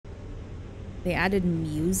They added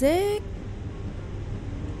music?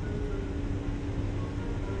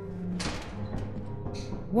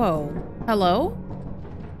 Whoa. Hello?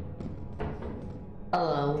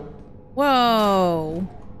 Hello. Whoa.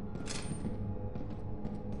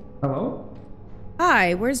 Hello?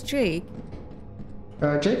 Hi, where's Jake?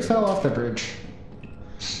 Jake fell off the bridge.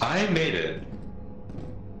 I made it.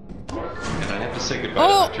 And I have to say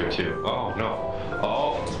goodbye to Victor too. Oh no.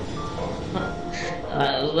 Oh.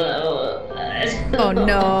 Oh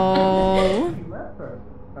no.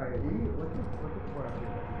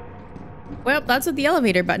 Well, that's what the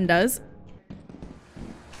elevator button does.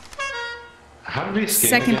 How do we scan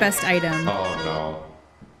Second again? best item. Oh no.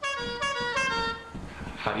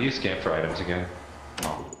 How do you scan for items again?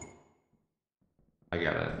 Oh. I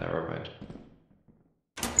got it. Never mind.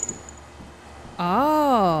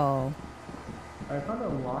 Oh. I found a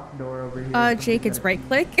locked door over here. Jake, it's right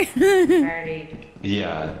click.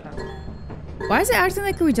 Yeah. Why is it acting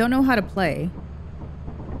like we don't know how to play?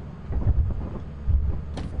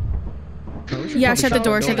 Yeah, shut the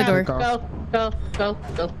door, shut the door. Go, go, go,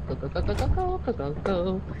 go, go, go, go, go, go, go, go,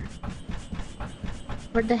 go.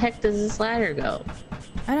 Where the heck does this ladder go?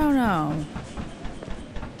 I don't know.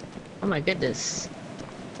 Oh my goodness.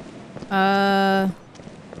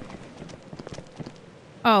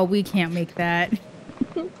 Oh, we can't make that.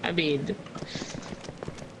 I mean...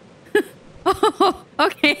 Oh,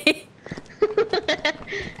 okay.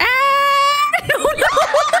 Ah! No, no.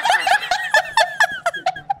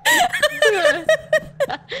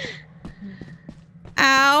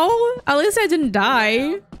 Ow. At least I didn't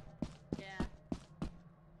die. Yeah.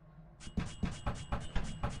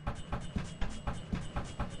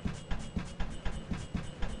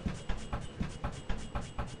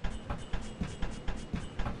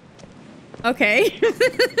 Okay.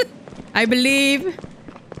 I believe.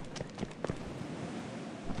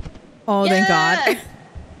 Oh, thank God.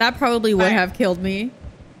 That probably would have killed me.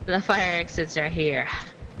 The fire exits are here.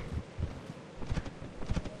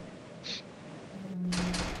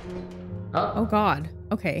 Oh God.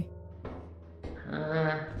 Okay.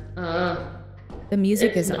 Uh, The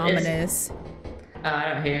music is ominous. Oh,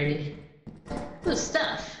 I don't hear any. Ooh,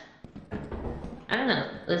 stuff. I don't know.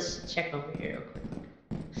 Let's check over here real quick.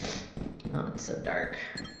 Oh, it's so dark.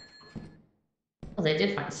 Oh, they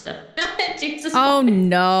did find stuff. Jesus. Oh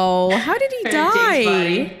no. How did he Jake's die?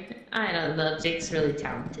 body. I don't know. Jake's really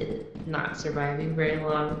talented at not surviving very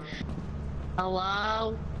long.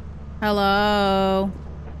 Hello? Hello.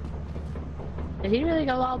 Did he really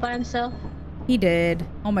go all by himself? He did.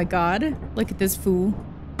 Oh my God. Look at this fool.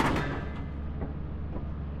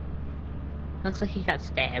 Looks like he got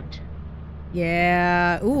stabbed.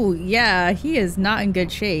 Yeah. Ooh, yeah. He is not in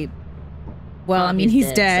good shape. Well, Oh, I mean,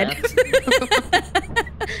 he's dead. so-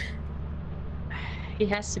 He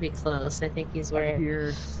has to be close. I think he's where.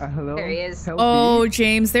 Here. Hello? There he is. Help Oh, me.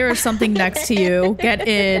 James, there is something next to you. Get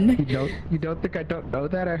in. You don't think I don't know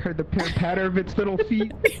that? I heard the patter of its little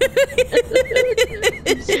feet.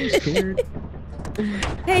 I'm so scared.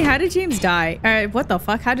 Hey, how did James die? What the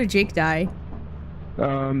fuck? How did Jake die?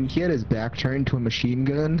 He had his back turned to a machine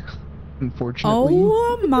gun, unfortunately.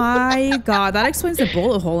 Oh my God. That explains the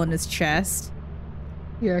bullet hole in his chest.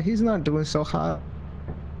 Yeah, he's not doing so hot.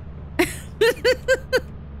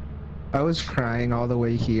 I was crying all the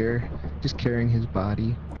way here, just carrying his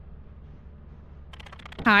body.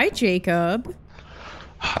 Hi, Jacob.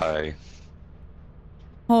 Hi.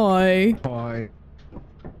 Hi. Hi.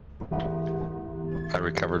 I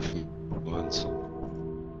recovered from wounds.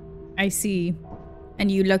 I see.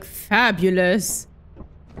 And you look fabulous.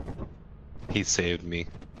 He saved me.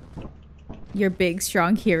 You're big,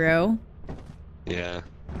 strong hero. Yeah.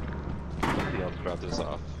 Somebody else drop this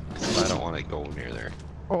off. 'Cause I don't want to go near there.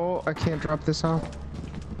 Oh, I can't drop this off.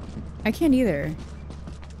 I can't either.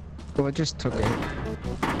 Well, I just took it.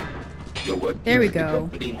 There we go.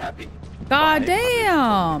 God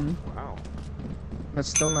damn! Wow. That's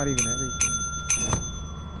still not even everything.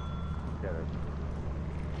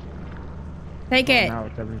 Take Oh, it. now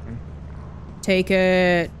it's everything. Take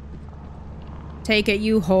it. Take it,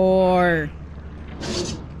 you whore.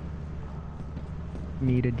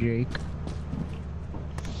 Need a Jake.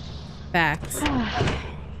 Facts.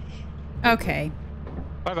 Okay.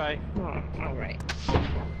 Bye bye. Alright.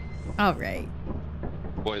 Alright.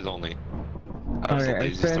 Boys only. I was the Alright, I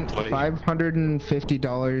laziest spent employee.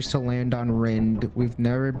 $550 to land on Rind. We've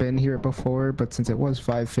never been here before, but since it was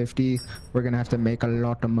 $550, we're gonna have to make a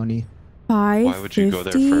lot of money. $550? Why would you go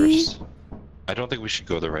there first? I don't think we should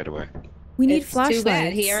go there right away. We need It's flashlights. too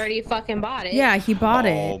bad. He already fucking bought it. Yeah, he bought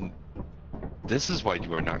it. This is why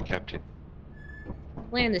you are not captain.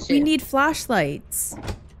 Land the shit. We need flashlights.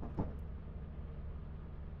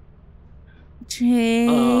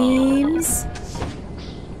 James.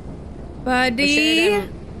 Buddy.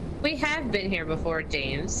 We have been here before,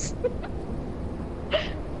 James.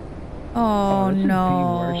 Oh, this is the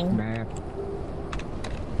no. worst map.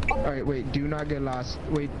 All right, wait. Do not get lost.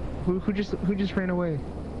 Wait, who just ran away?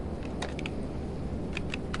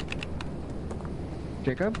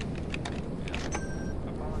 Jacob?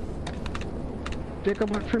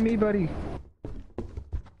 Jacob, look for me, buddy.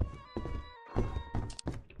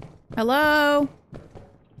 Hello?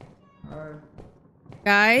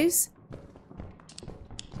 Guys?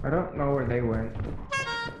 I don't know where they went.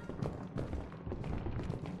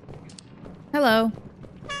 Hello?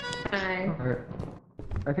 Hi.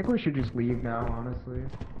 I think we should just leave now, honestly.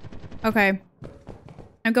 Okay.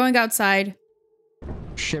 I'm going outside.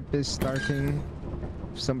 Ship is starting.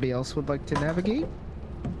 If somebody else would like to navigate?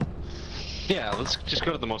 Yeah, let's just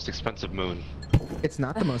go to the most expensive moon. It's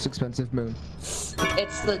not the most expensive moon.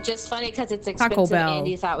 It's just funny because it's Taco expensive. Bell.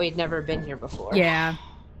 Andy thought we'd never been here before. Yeah.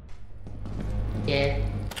 Yeah.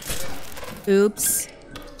 Oops.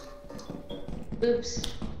 Oops.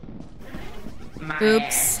 My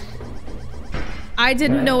Oops. I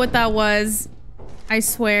didn't know what that was. I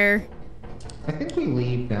swear. I think we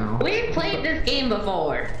leave now. We've played this game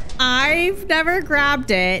before. I've never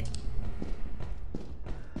grabbed it.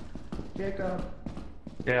 Jacob.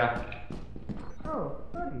 Yeah. Oh,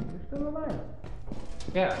 buddy, you're still alive.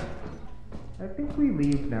 Yeah. I think we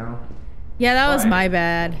leave now. Yeah, that was Why? my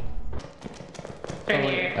bad. Right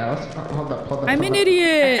here. Alice, hold up. I'm an I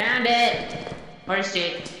idiot. found it. Where's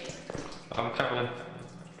Jake? I'm coming.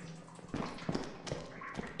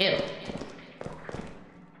 Ew.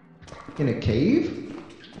 In a cave?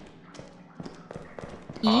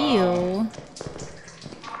 Ew.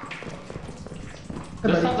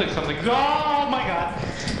 This sounds like something. Oh my god!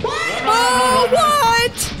 Oh,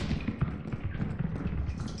 what?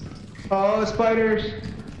 Oh, spiders!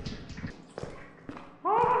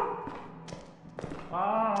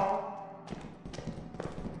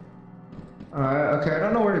 Okay, I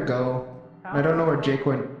don't know where to go. I don't know where Jake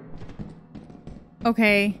went.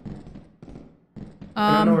 Okay.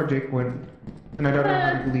 I don't know where Jake went. And I don't know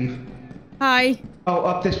how to leave. Hi. Oh,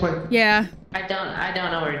 up this way. Yeah. I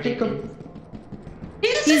don't know where Jake Jacob.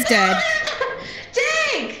 is. He's dead.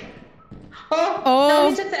 Jake! Oh! No,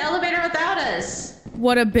 he Oh, took the elevator without us.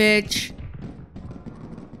 what a bitch.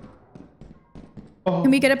 Oh,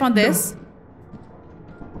 Can we get up on this?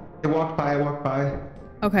 I walked by.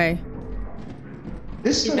 Okay.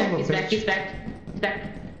 This He's son back, of a he's back, bitch. he's back. He's back.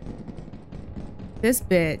 This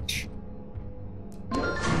bitch.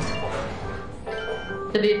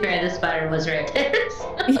 To be fair, the spider was right there.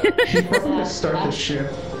 She probably start the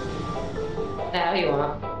ship. No, he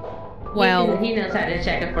won't. Well, He knows how to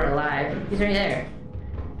check if we're alive. He's right there.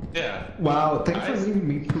 Yeah. Wow, thanks for Nice. leaving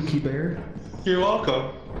me, Pookie Bear. You're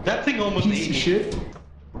welcome. That thing almost Piece ate of me. shit.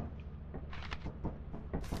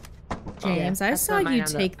 James, I saw you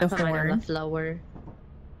take the horn. Floor.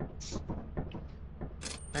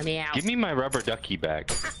 Let me out. Give me my rubber ducky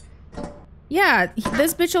back. Yeah,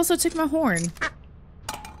 this bitch also took my horn.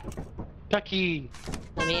 Ducky.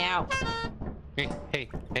 Let me out. Hey.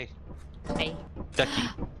 Hey. Ducky.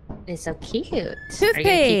 It's so cute. Are you gonna keep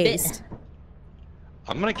Toothpaste.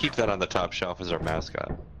 I'm gonna keep that on the top shelf as our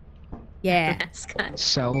mascot. Yeah. Mascot.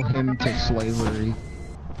 Sell him to slavery.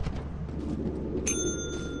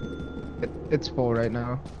 It's full right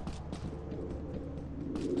now.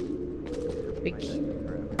 We keep,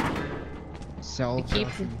 Sell.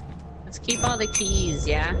 let's keep all the keys,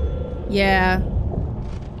 yeah? Yeah.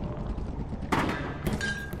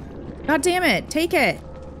 God damn it. Take it.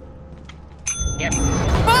 Yep.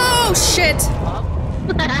 Oh, shit.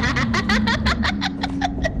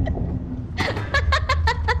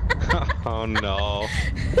 Oh no.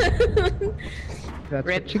 That's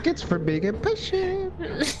Rip. what she gets for being impatient.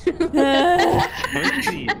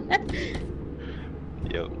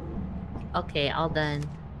 Yep. Okay, all done.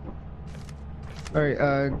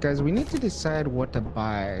 Alright, guys, we need to decide what to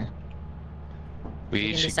buy. We We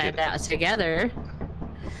can should decide get. that together.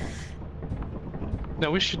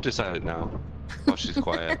 No, we should decide it now. While she's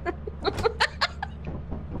quiet.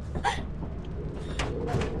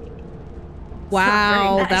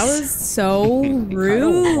 Wow, Not very that nice. was so Kinda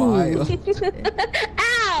rude. wild.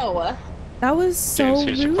 Ow! That was so James,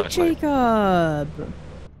 here's your rude, flashlight. Jacob.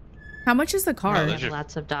 How much is the car? Oh, there's your-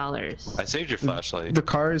 Lots of dollars. I saved your flashlight. The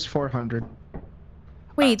car is 400.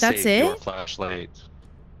 Wait, I that's saved Your it? flashlight.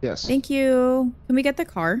 Yes. Thank you. Can we get the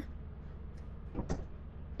car?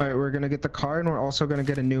 Alright, we're gonna get the car and we're also gonna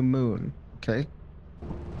get a new moon. Okay?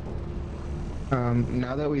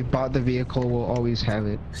 Now that we've bought the vehicle, we'll always have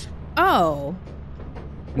it. Oh.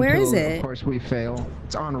 Where is Until, it? Of course, we fail.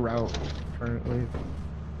 It's en route currently.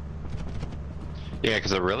 Yeah,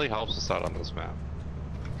 because it really helps us out on this map.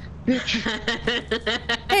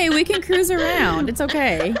 Hey, we can cruise around. It's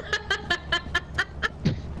okay.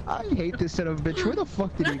 I hate this son of a bitch. Where the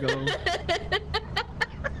fuck did he go?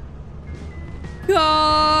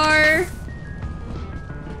 Car.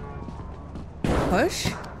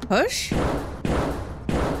 Push. Push.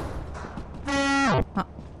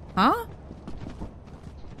 Huh?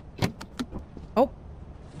 Oh.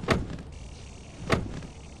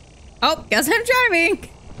 Oh, guess I'm driving.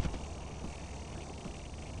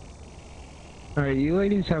 Alright, you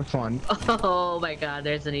ladies have fun. Oh my god,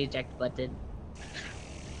 there's an eject button.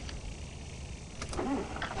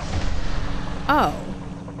 Oh.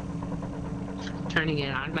 Turning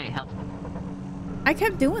it on might help. I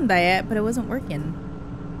kept doing that, but it wasn't working.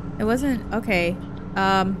 It wasn't... Okay.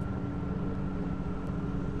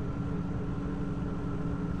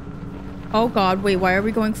 Oh god, wait, why are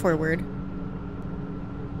we going forward?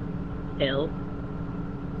 Hill.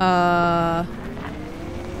 Oh.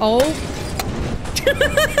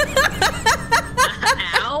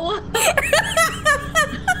 Ow!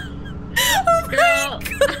 Oh Girl.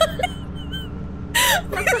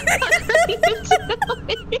 What the fuck are you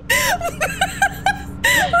doing?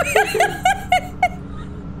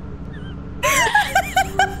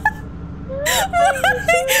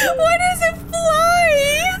 Why does it fly?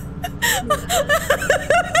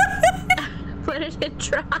 What did it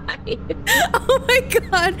try? Oh my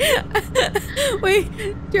god. Wait,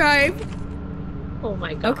 drive. Oh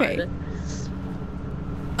my god. Okay.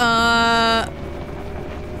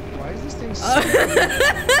 Why is this thing so...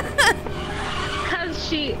 Cause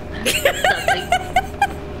she something.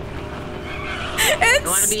 It's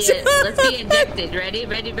Let's be ejected. Ready?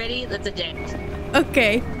 Ready? Ready? Let's eject.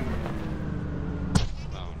 Okay.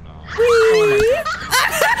 Oh no. Whee!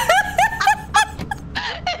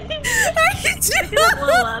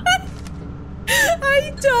 Blow up.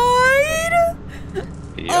 I died.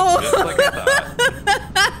 Yep, Oh. just like I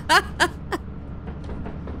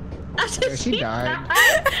thought. Yeah, she died.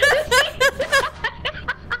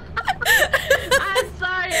 I'm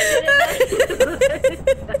sorry.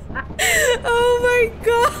 Oh my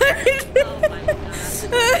god. Oh my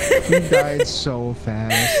god. He died so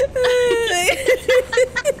fast.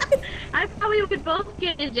 I thought we would both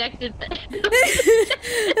get ejected.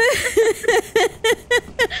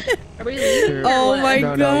 Are we leaving? Oh my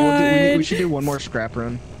No, god. we should do one more scrap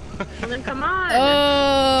run. Well, then come on.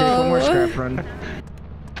 Take one more Oh. scrap run.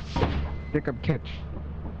 Jacob, catch.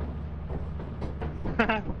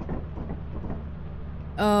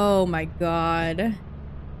 Oh my god.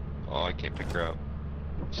 Oh, I can't pick her up.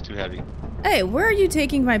 She's too heavy. Hey, where are you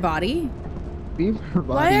taking my body? Leave her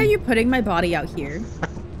body. Why are you putting my body out here?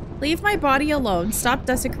 Leave my body alone. Stop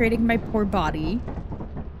desecrating my poor body.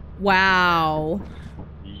 Wow.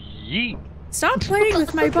 Yeet. Stop playing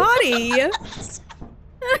with my body.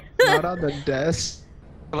 Not on the desk.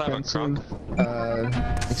 I'll have a crunk.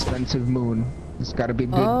 Expensive moon. It's gotta be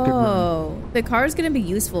good. Good run. Oh, the car's gonna be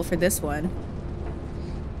useful for this one.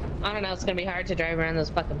 I don't know. It's gonna be hard to drive around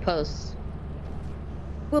those fucking posts.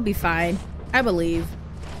 We'll be fine. I believe.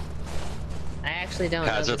 I actually don't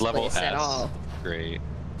know Hazard this level place at all. S. Great.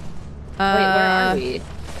 Wait, where are we?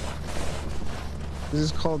 This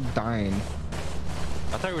is called dying.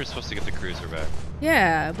 I thought we were supposed to get the cruiser back.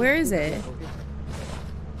 Yeah, where is it?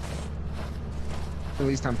 At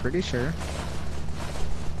least I'm pretty sure.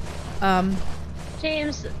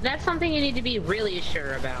 James, that's something you need to be really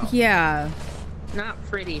sure about. Yeah. Not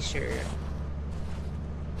pretty sure.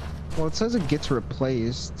 Well, it says it gets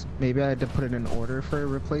replaced. Maybe I had to put it in order for a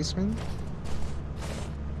replacement.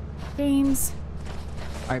 James.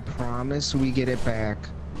 I promise we get it back.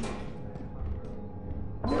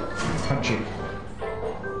 Punchy.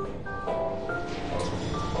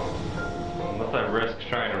 Unless I risk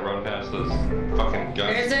trying to run past those fucking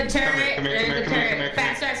guns. There's a turret. Come here, There's a come here, turret.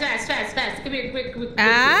 Fast. Come here, quick.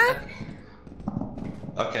 Ah?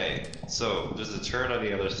 Okay, so there's a turret on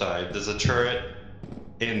the other side. There's a turret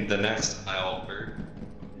in the next aisle over.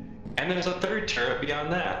 And there's a third turret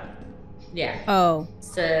beyond that. Yeah. Oh.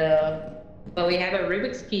 So, but we have a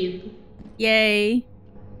Rubik's Cube. Yay.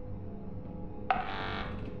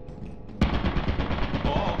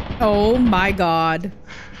 Oh, Oh my god.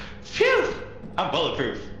 phew! I'm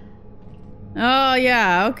bulletproof. Oh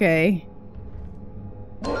yeah, okay.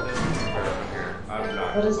 I'm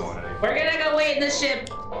not What is- going anywhere. We're gonna go wait in the ship.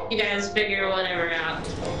 You guys figure whatever out.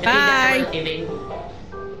 If you Bye. die, we're leaving.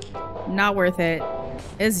 Not worth it.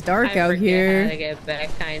 It's dark I out forget here. how to get back,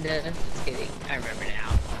 kinda. Just kidding. I remember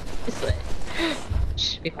now. This way.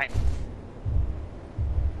 Shh, be quiet.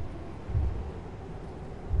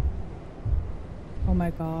 Oh my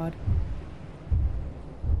god.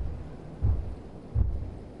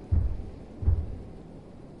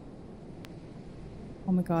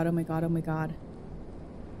 Oh my god, oh my god, oh my god.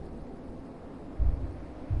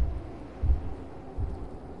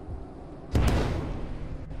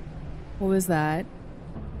 What was that?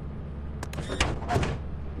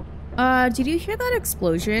 Did you hear that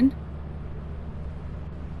explosion?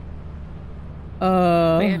 We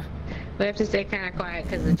have to stay kind of quiet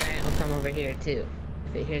because the giant will come over here too.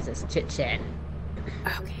 If it hears us chit chat.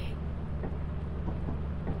 Okay.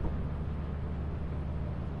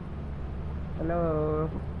 Hello.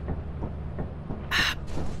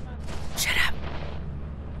 Shut up.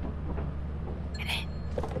 Get in.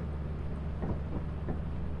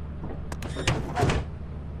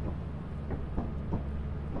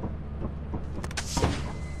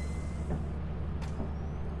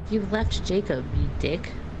 You left Jacob, you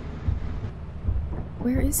dick.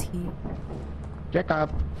 Where is he?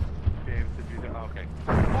 Jacob. James, did you do? Okay.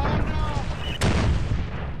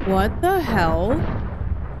 What the hell?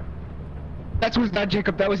 That was not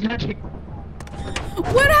Jacob. That was not Jacob.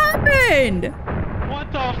 What happened?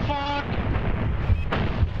 What the fuck?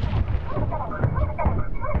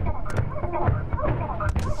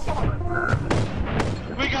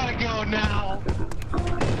 We gotta go now.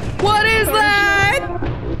 What is that?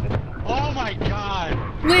 Oh my god.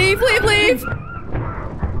 Leave, leave, leave.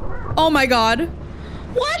 Oh my god.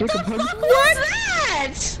 What Jacob, the hug- fuck was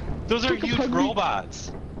that? Those are Jacob, huge hug me.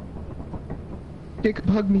 robots. Jacob,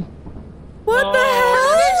 hug me. What the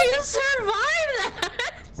How hell? did you survive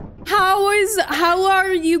that? How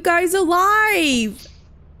are you guys alive?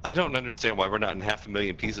 I don't understand why we're not in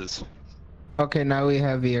 500,000 pieces. Okay, now we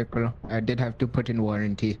have vehicle. I did have to put in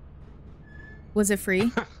warranty. Was it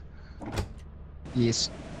free? Yes.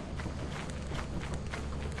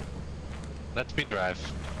 Let me drive.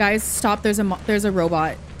 Guys, stop. There's a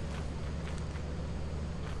robot.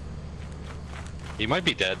 He might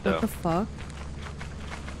be dead What though. the fuck?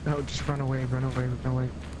 No, just run away, run away, run away.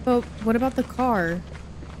 But what about the car?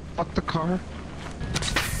 Fuck the car.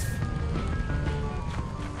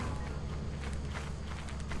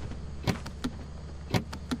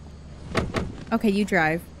 Okay, you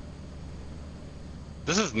drive.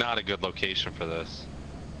 This is not a good location for this.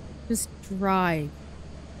 Just drive.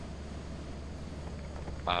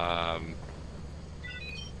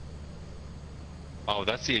 Oh,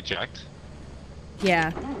 that's the eject?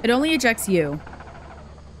 Yeah. It only ejects you.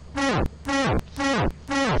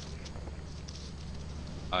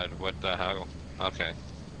 What the hell? Okay.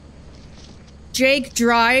 Jake,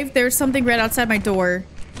 drive. There's something right outside my door.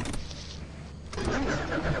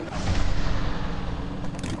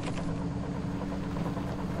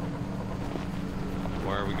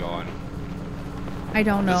 Where are we going? I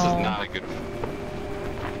don't know. This is not a good...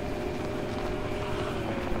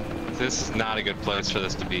 This is not a good place for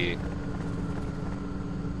this to be.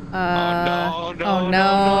 Oh no, oh no,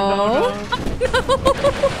 no.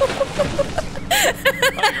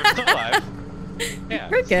 Oh, you're still alive. Yeah.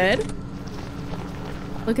 We're good.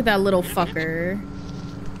 Look at that little fucker.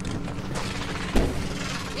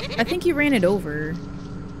 I think you ran it over.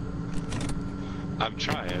 I'm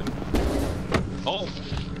trying. Oh,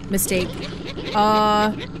 Mistake. he's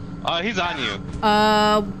on you.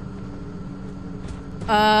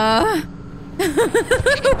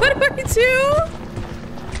 What do I do?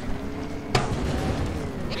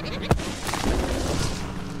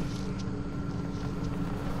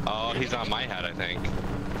 Oh, he's on my head, I think.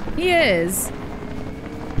 He is.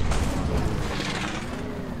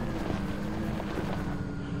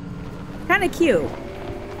 Kind of cute.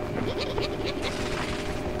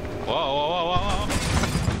 Whoa, whoa, whoa, whoa, whoa.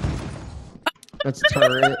 That's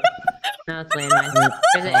turret. No, it's landmine.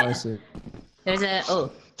 Oh, I see. There's a.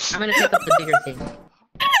 Oh, I'm gonna pick up the bigger thing.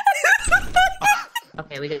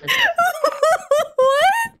 Okay, we got this.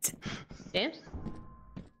 What? James?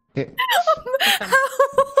 It,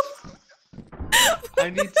 I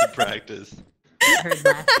need to practice. I heard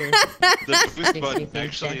laughter. The boost Makes me button think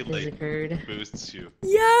actually death has like occurred. boosts you.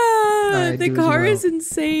 Yeah, I the do as car well. is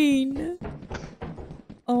insane.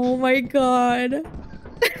 Oh my god.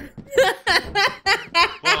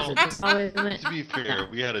 Well, Always in it. to be fair,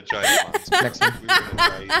 we had a giant monster. Next one. We were gonna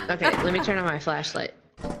die either. Okay, let me turn on my flashlight.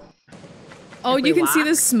 Oh, If you we can see walk-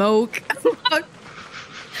 the smoke.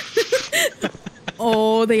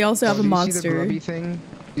 Oh, they also have do a you see the monster. grubby thing?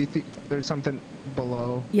 Do you think there's something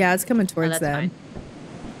below? Yeah, it's coming towards that's them. fine.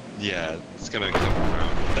 Yeah, it's gonna come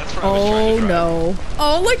around. That's where I was Oh trying to drive. no.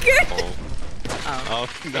 Oh, look at Oh, Oh,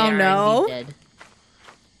 oh they no. Oh, are no. indeed dead.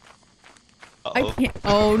 I Uh-oh. can't.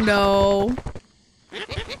 Oh no.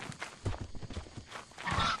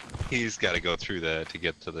 He's got to go through that to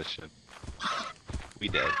get to the ship. We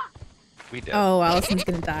dead. We dead. Oh, Allison's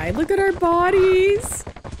gonna die. Look at our bodies.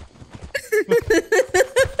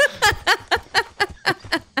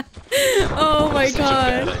 Oh my Such a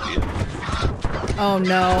bad god. idea. Oh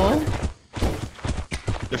no.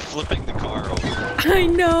 They're flipping the car over. I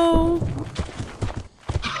know.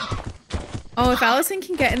 Oh, if Allison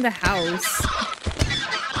can get in the house.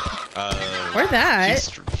 Or that.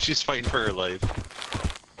 She's fighting for her life.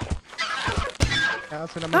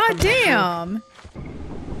 Allison, I'm God damn.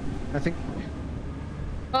 I think.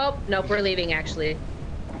 Oh, nope, we're leaving actually.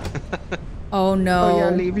 Oh no. Oh yeah,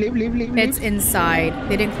 leave. It's inside.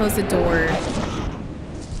 They didn't close the door.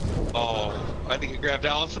 Oh, I think it grabbed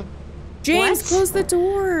Allison. James, What? close the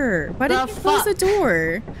door. Why didn't you close the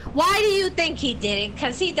door? Why do you think he did it?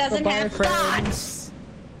 Because he doesn't Bye-bye, have friends. thoughts.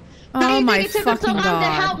 Oh my it took him so fucking long to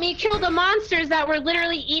help god. me kill the monsters that were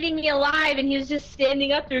literally eating me alive, and he was just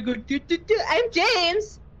standing up there going, "Do, do, do. I'm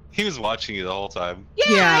James." He was watching you the whole time.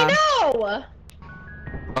 Yeah, I know.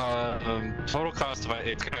 Total cost of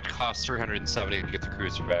it's gonna cost 370 to get the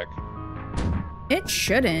cruiser back. It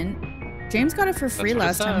shouldn't. James got it for free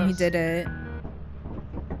That's last what it time he says. did it.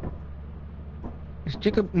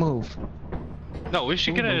 Jacob, move. No, we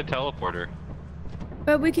should get a teleporter.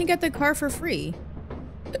 But we can get the car for free.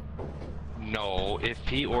 No, if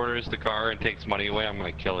he orders the car and takes money away, I'm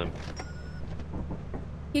gonna kill him.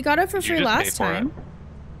 He got it for Did you free just pay last for it? time.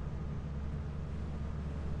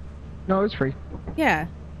 No, it's free. Yeah.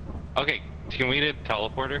 Okay, can we get a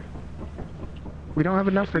teleporter? We don't have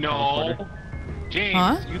enough for No, teleporter. James,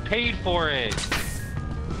 Huh? you paid for it.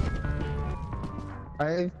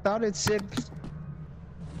 I thought it said.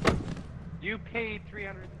 You paid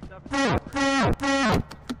 370.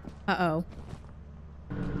 Uh-oh.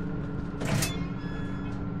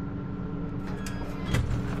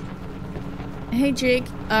 Hey Jake,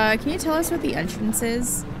 can you tell us what the entrance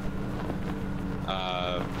is?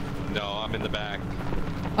 No, I'm in the back.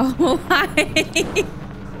 Oh, hi.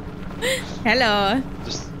 Hello.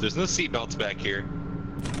 There's no seatbelts back here.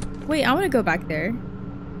 Wait, I want to go back there.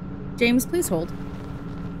 James, please hold.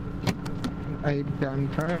 I'm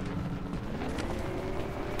trying.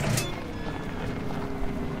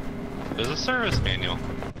 There's a service manual.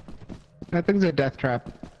 That thing's a death trap.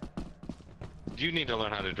 You need to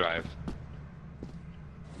learn how to drive.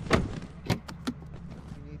 We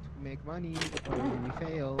need to make money before we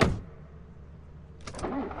fail.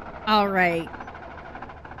 All right.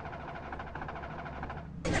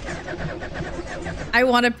 I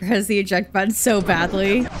want to press the eject button so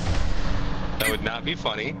badly. That would not be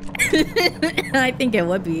funny. I think it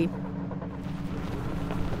would be.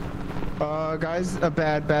 Guys,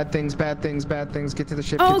 bad things. Get to the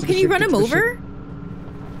ship. Oh, get to the can you ship, run get him to the over? ship.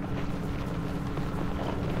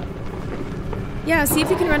 Yeah, see if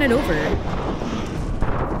you can run it over.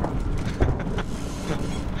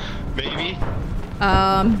 Maybe.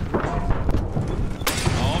 Oh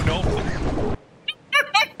no.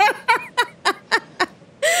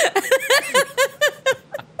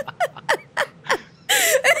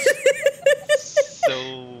 So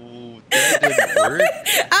that didn't work.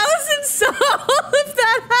 Allison saw if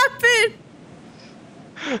that happened.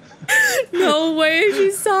 No way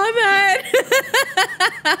she saw that.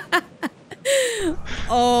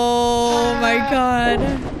 Oh my god.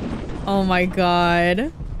 Oh my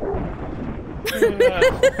god.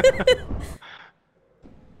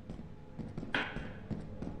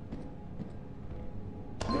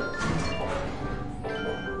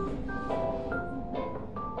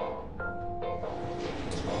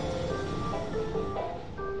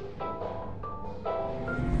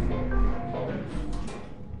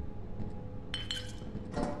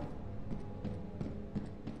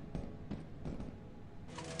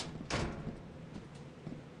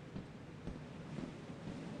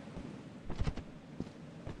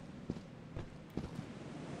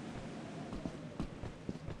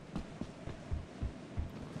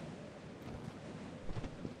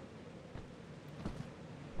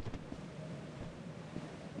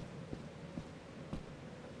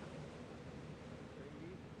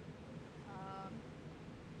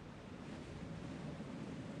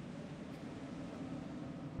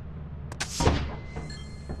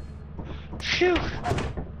 Phew.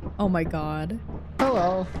 Oh my god.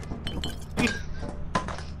 Hello.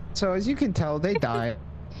 So as you can tell, they die.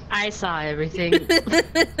 I saw everything.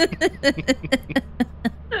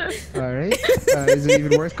 All right. Is it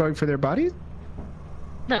even worth going for their bodies?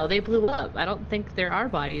 No, they blew up. I don't think there are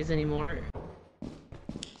bodies anymore.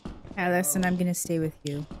 Allison, I'm gonna stay with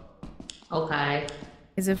you. Okay.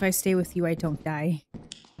 Because if I stay with you, I don't die.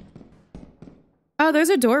 Oh, there's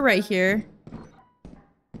a door right here.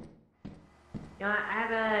 I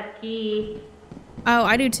have a key. Oh,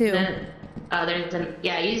 I do too.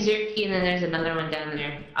 Yeah, use your key and then there's another one down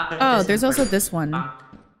there. Oh, there's also this one.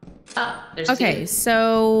 Oh, there's Okay, two.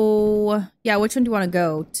 so yeah, which one do you want to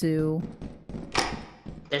go to?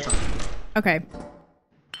 This one. Okay.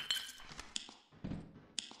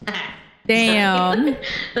 Damn.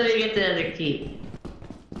 Let me get the other key.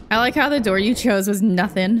 I like how the door you chose was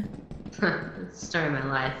nothing. Story of my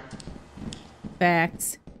life.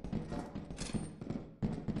 Facts.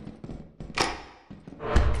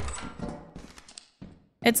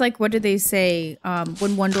 It's like, what did they say?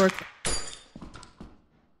 When one door...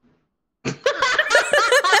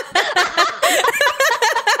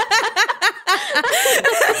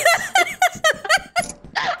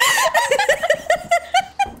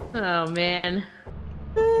 Oh man.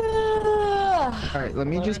 Alright, let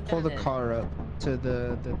me just pull the car up to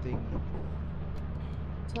the thing.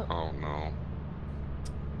 Oh no.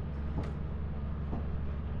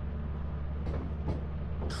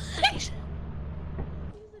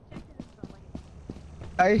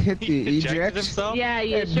 I hit the He ejected eject. himself? Yeah,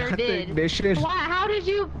 you and sure not the did. ignition. Why? How did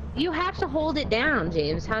you? You have to hold it down,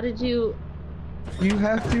 James. How did you? You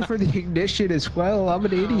have to for the ignition as well. I'm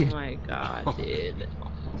an Oh idiot. my god, dude.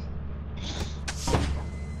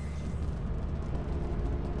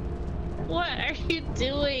 What are you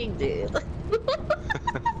doing, dude?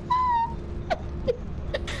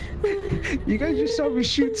 You guys just saw me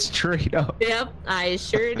shoot straight up. Yep, I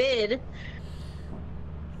sure did.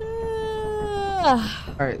 Alright,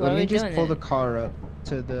 What let are me we just doing pull then? the car up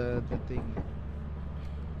to the thing.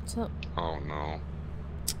 So, Oh no.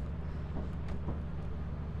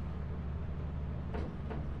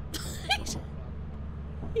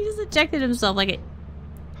 he just ejected himself like it.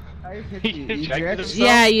 I hit He the ejected eject. himself?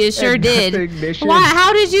 Yeah, you sure and not did. the ignition. Why?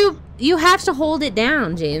 How did you? You have to hold it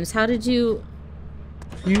down, James. How did you?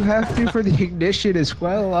 You have to for the ignition as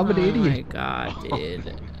well. I'm an Oh idiot. my god,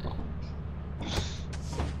 dude.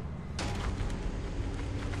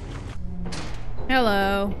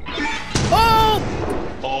 Hello.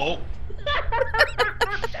 Oh! Oh!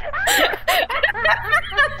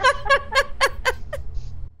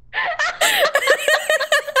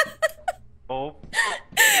 Oh.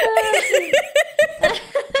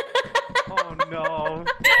 Oh no.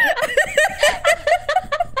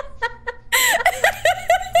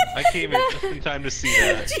 I came in just in time to see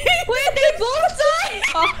that. Wait, they both died.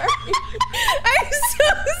 I'm so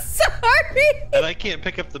sorry. And I can't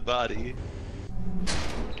pick up the body.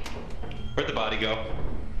 Where'd the body go?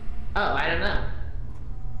 Oh, I don't know.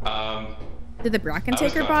 Did the Bracken I take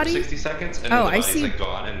was her gone for body? 60 seconds, and Oh, then the I body's see. like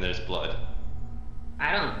gone, and there's blood.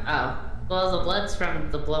 I don't. Oh. Well, the blood's from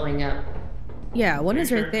the blowing up. Yeah, one is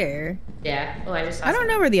Sure. right there. Yeah. Oh, I just. Saw I don't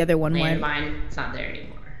know where the other one something. went. Mine. It's not there anymore.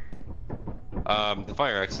 The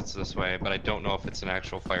fire exit's this way, but I don't know if it's an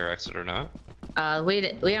actual fire exit or not. We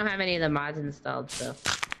don't have any of the mods installed, so.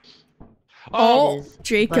 Oh, It is,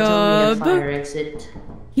 but only a Jacob. fire exit.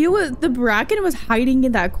 The Bracken was hiding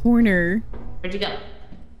in that corner. Where'd you go?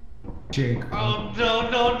 Jake. Oh no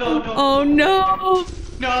no no no! Oh no!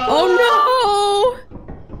 No! Oh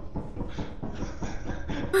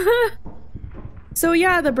no! So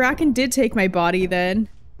yeah, the Bracken did take my body then.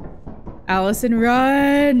 Allison,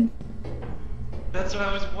 run! That's what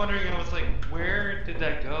I was wondering. I was like, where did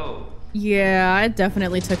that go? Yeah, it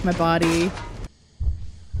definitely took my body.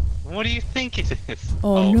 What do you think it is?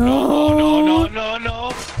 Oh, no! No! No!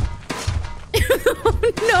 No!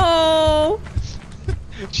 No!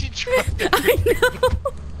 She tried. I know.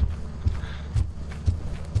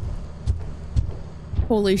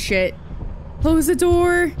 Holy shit. Close the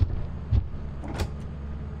door.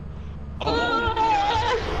 Oh,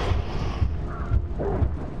 yeah.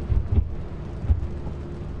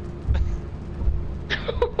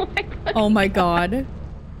 Oh my god.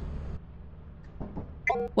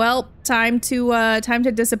 Well, time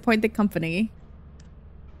to disappoint the company.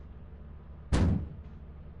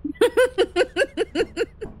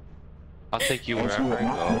 I'll take you wherever I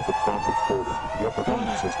go.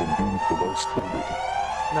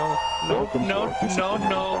 No.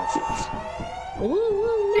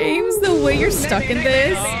 James, the way you're stuck in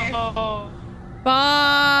this. No.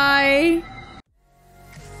 Bye.